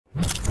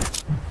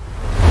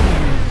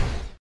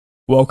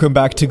Welcome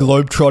back to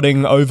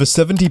GlobeTrotting. Over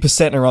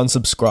 70% are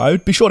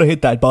unsubscribed. Be sure to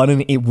hit that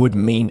button, it would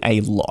mean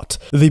a lot.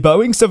 The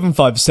Boeing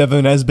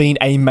 757 has been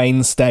a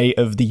mainstay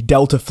of the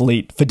Delta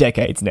fleet for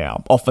decades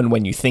now. Often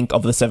when you think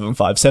of the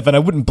 757, I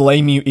wouldn't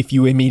blame you if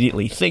you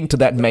immediately think to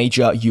that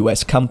major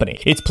US company.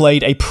 It's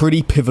played a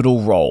pretty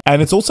pivotal role,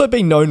 and it's also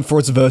been known for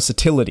its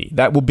versatility.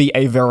 That will be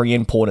a very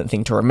important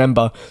thing to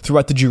remember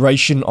throughout the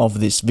duration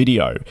of this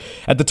video.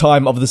 At the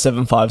time of the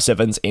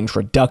 757's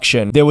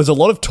introduction, there was a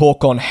lot of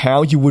talk on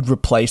how you would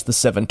replace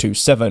the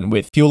 727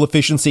 with fuel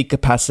efficiency,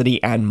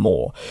 capacity, and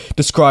more.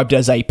 Described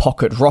as a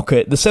pocket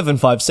rocket, the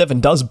 757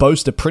 does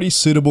boast a pretty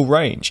suitable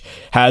range,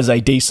 has a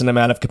decent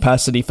amount of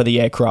capacity for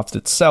the aircraft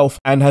itself,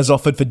 and has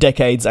offered for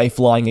decades a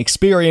flying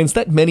experience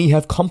that many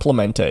have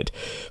complimented.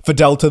 For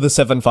Delta, the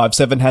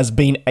 757 has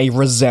been a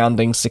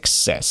resounding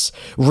success.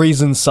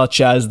 Reasons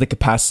such as the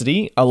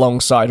capacity,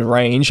 alongside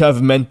range,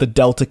 have meant that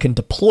Delta can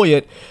deploy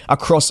it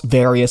across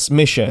various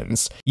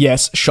missions.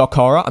 Yes, shock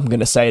horror, I'm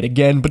going to say it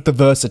again, but the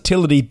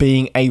versatility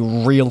being a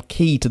real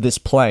key to this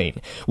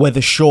plane. Whether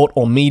short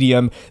or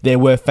medium, there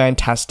were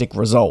fantastic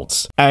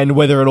results. And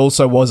whether it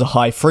also was a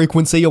high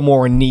frequency or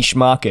more a niche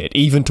market,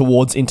 even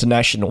towards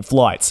international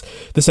flights,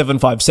 the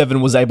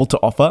 757 was able to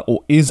offer,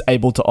 or is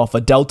able to offer,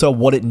 Delta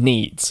what it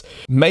needs.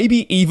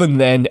 Maybe even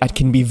then, it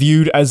can be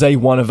viewed as a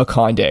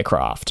one-of-a-kind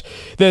aircraft.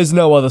 There's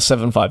no other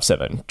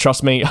 757.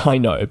 Trust me, I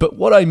know. But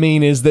what I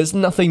mean is there's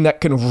nothing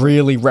that can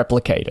really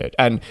replicate it.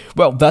 And,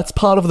 well, that's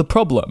part of the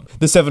problem.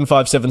 The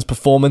 757's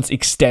performance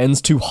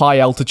extends to high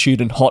altitude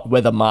and hot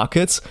weather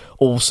markets.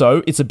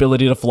 Also, its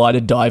ability to fly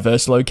to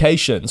diverse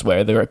locations,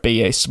 whether it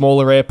be a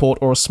smaller airport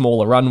or a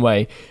smaller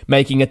runway,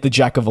 making it the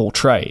jack of all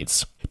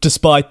trades.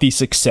 Despite the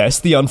success,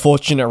 the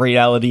unfortunate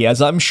reality,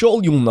 as I'm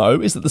sure you'll know,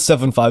 is that the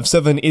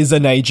 757 is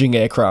an aging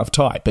aircraft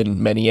type, and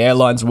many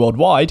airlines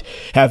worldwide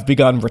have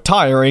begun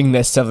retiring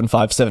their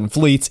 757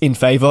 fleets in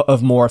favour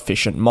of more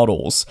efficient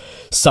models.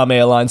 Some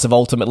airlines have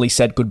ultimately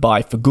said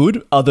goodbye for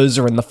good, others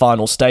are in the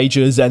final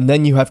stages, and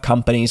then you have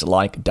companies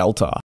like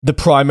Delta. The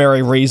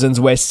primary reasons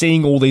we're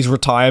seeing all these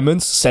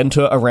retirements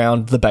centre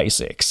around the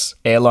basics.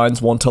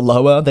 Airlines want to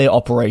lower their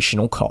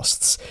operational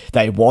costs.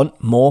 They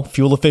want more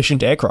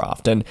fuel-efficient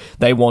aircraft, and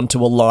they want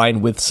to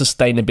align with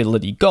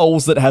sustainability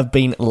goals that have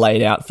been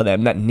laid out for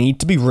them that need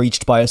to be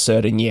reached by a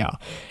certain year.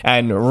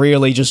 And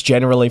really, just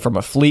generally from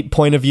a fleet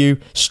point of view,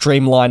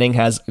 streamlining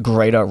has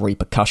greater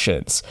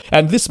repercussions.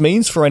 And this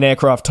means for an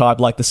aircraft type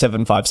like the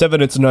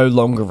 757, it's no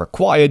longer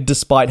required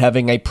despite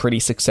having a pretty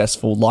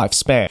successful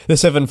lifespan. The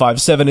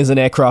 757 is an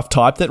aircraft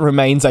type that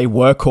remains a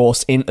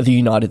workhorse in the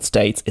United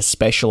States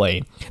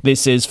especially.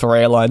 This is for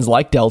airlines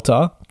like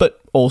Delta, but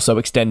also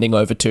extending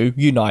over to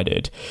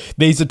United.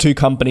 These are two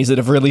companies that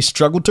have really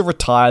struggled to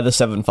retire the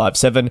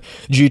 757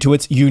 due to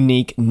its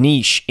unique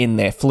niche in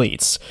their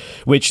fleets,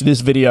 which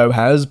this video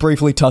has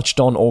briefly touched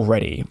on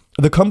already.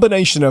 The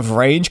combination of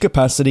range,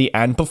 capacity,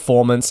 and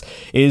performance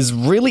is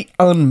really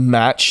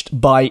unmatched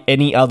by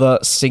any other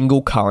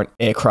single current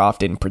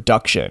aircraft in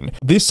production.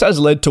 This has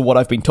led to what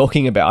I've been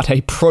talking about,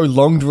 a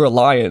prolonged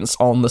reliance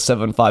on the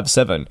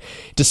 757,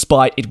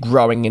 despite it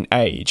growing in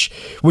age,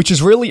 which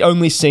is really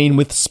only seen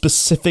with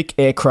specific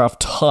aircraft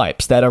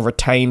types that are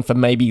retained for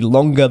maybe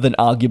longer than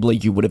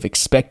arguably you would have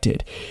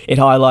expected. It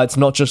highlights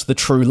not just the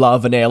true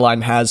love an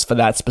airline has for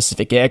that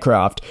specific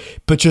aircraft,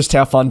 but just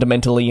how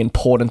fundamentally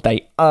important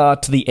they are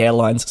to the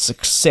airline's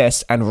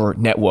success and route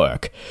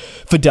network.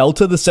 For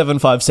Delta, the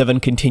 757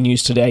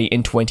 continues today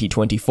in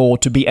 2024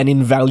 to be an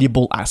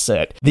invaluable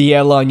asset. The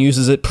airline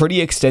uses it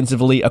pretty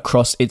extensively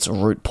across its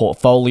route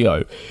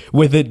portfolio,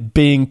 with it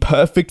being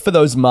perfect for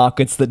those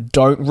markets that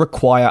don't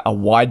require a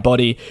wide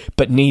body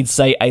but need,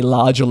 say, a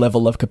larger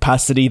level of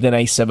capacity than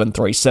a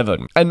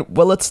 737. And,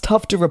 well, it's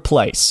tough to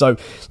replace, so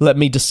let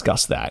me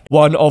discuss that.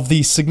 One of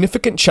the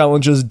significant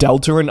challenges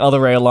Delta and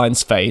other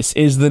airlines face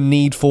is the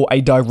need for a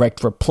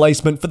direct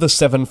replacement for the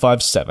 757.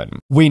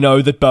 We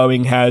know that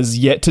Boeing has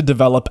yet to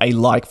develop a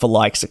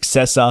like-for-like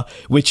successor,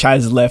 which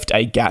has left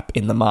a gap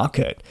in the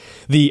market.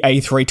 The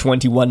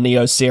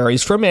A321neo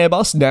series from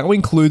Airbus now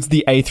includes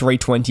the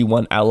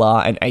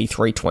A321LR and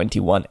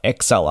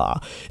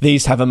A321XLR.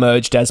 These have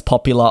emerged as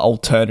popular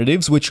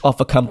alternatives which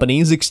offer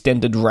companies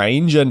extended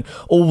range and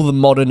all the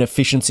modern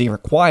efficiency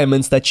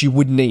requirements that you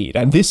would need,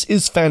 and this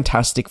is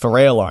fantastic for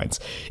airlines.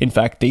 In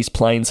fact, these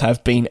planes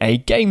have been a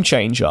game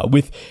changer,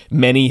 with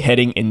many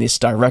heading in this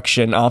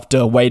direction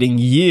after waiting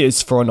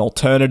years for an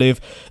alternative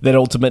that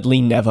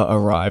ultimately never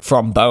arrived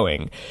from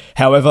Boeing.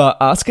 However,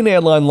 ask an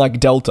airline like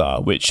Delta,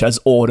 which has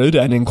ordered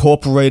and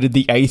incorporated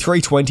the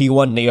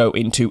A321neo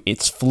into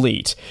its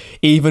fleet.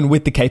 Even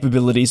with the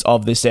capabilities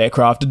of this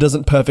aircraft, it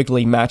doesn't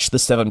perfectly match the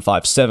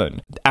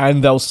 757,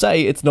 and they'll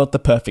say it's not the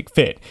perfect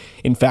fit.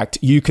 In fact,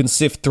 you can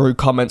sift through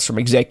comments from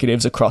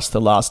executives across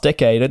the last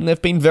decade, and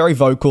they've been very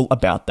vocal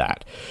about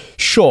that.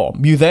 Sure,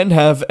 you then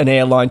have an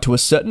airline to a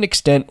certain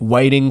extent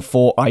waiting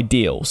for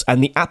ideals,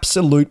 and the absolute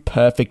absolute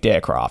perfect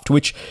aircraft,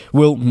 which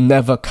will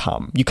never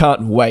come. You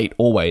can't wait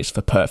always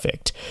for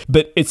perfect.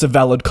 But it's a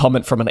valid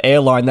comment from an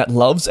airline that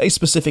loves a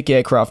specific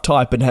aircraft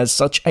type and has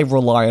such a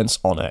reliance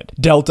on it.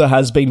 Delta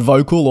has been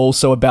vocal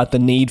also about the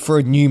need for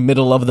a new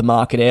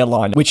middle-of-the-market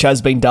airline, which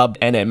has been dubbed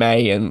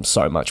NMA and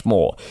so much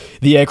more.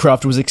 The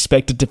aircraft was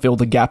expected to fill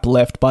the gap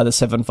left by the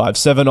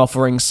 757,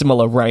 offering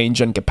similar range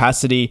and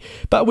capacity,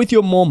 but with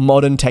your more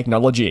modern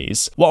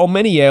technologies. While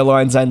many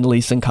airlines and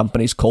leasing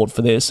companies called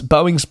for this,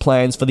 Boeing's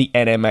plans for the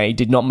NMA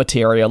did not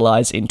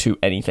materialize into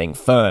anything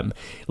firm,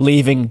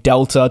 leaving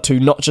Delta to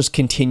not just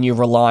continue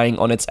relying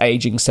on its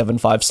aging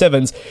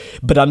 757s,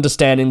 but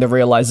understanding the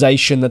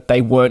realization that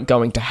they weren't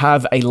going to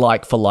have a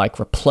like-for-like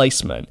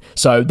replacement,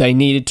 so they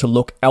needed to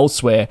look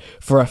elsewhere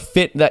for a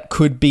fit that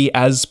could be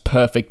as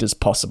perfect as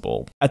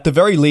possible. At the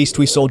very least,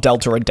 we saw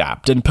Delta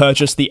adapt and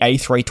purchase the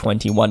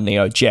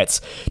A321neo jets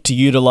to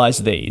utilize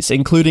these,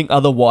 including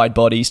other wide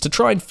bodies, to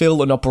try and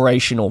fill an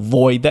operational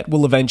void that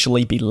will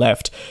eventually be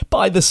left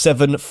by the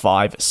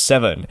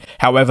 757.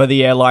 However,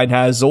 the airline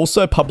has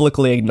also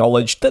publicly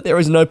acknowledged that there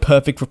is no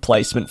perfect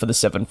replacement for the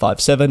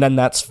 757, and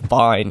that's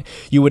fine.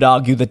 You would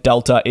argue that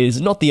Delta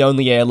is not the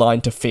only airline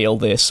to feel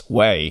this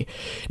way.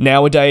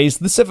 Nowadays,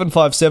 the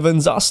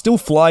 757s are still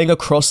flying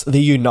across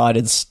the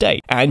United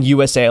States, and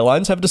US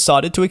airlines have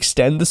decided to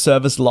extend the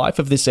service life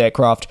of this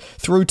aircraft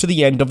through to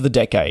the end of the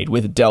decade,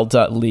 with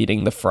Delta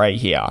leading the fray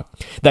here.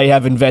 They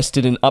have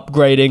invested in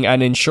upgrading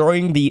and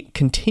ensuring the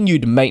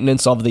continued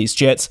maintenance of these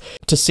jets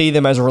to see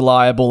them as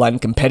reliable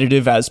and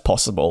competitive as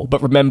possible.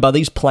 But remember,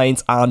 these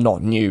planes are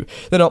not new.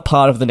 They're not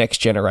part of the next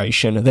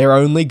generation. They're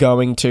only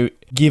going to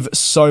give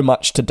so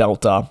much to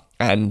Delta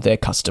and their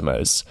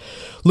customers.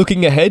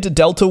 Looking ahead,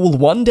 Delta will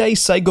one day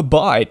say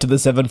goodbye to the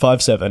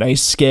 757, a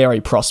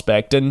scary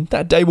prospect, and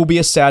that day will be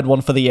a sad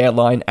one for the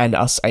airline and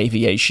us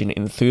aviation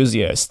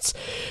enthusiasts.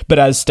 But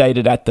as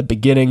stated at the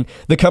beginning,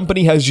 the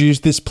company has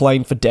used this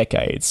plane for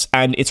decades,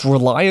 and its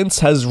reliance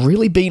has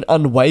really been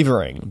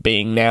unwavering,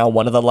 being now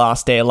one of the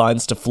last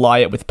airlines to fly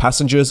it with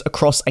passengers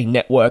across a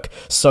network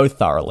so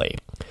thoroughly.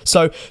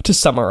 So, to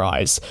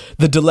summarize,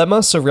 the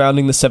dilemma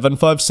surrounding the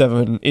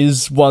 757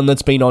 is one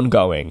that's been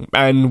ongoing,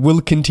 and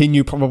will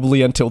continue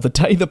probably until the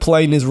day the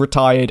plane is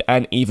retired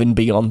and even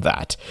beyond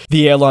that.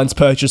 The airline's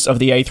purchase of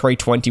the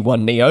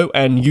A321neo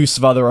and use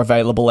of other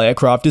available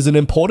aircraft is an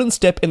important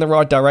step in the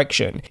right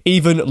direction,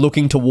 even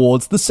looking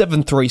towards the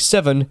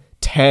 737-10,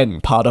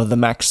 part of the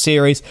MAX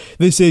series.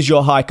 This is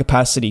your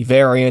high-capacity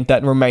variant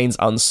that remains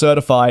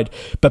uncertified,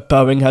 but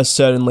Boeing has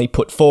certainly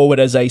put forward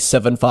as a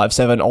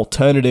 757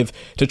 alternative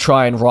to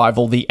try and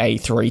rival the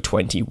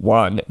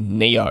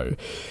A321neo.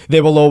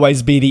 There will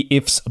always be the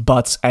ifs,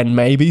 buts, and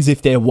maybes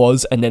if there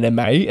was an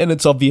NMA and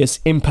its obvious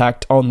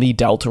impact on the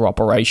Delta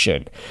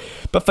operation.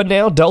 But for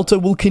now, Delta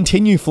will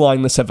continue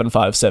flying the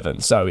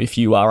 757, so if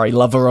you are a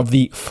lover of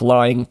the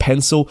flying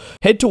pencil,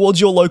 head towards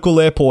your local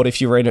airport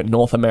if you're in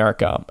North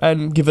America,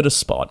 and give it a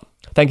spot.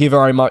 Thank you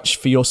very much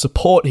for your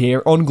support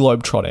here on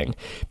GlobeTrotting.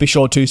 Be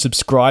sure to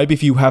subscribe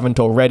if you haven't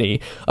already.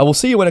 I will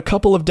see you in a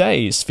couple of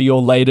days for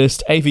your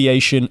latest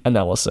aviation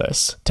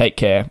analysis. Take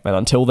care, and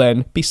until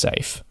then, be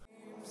safe.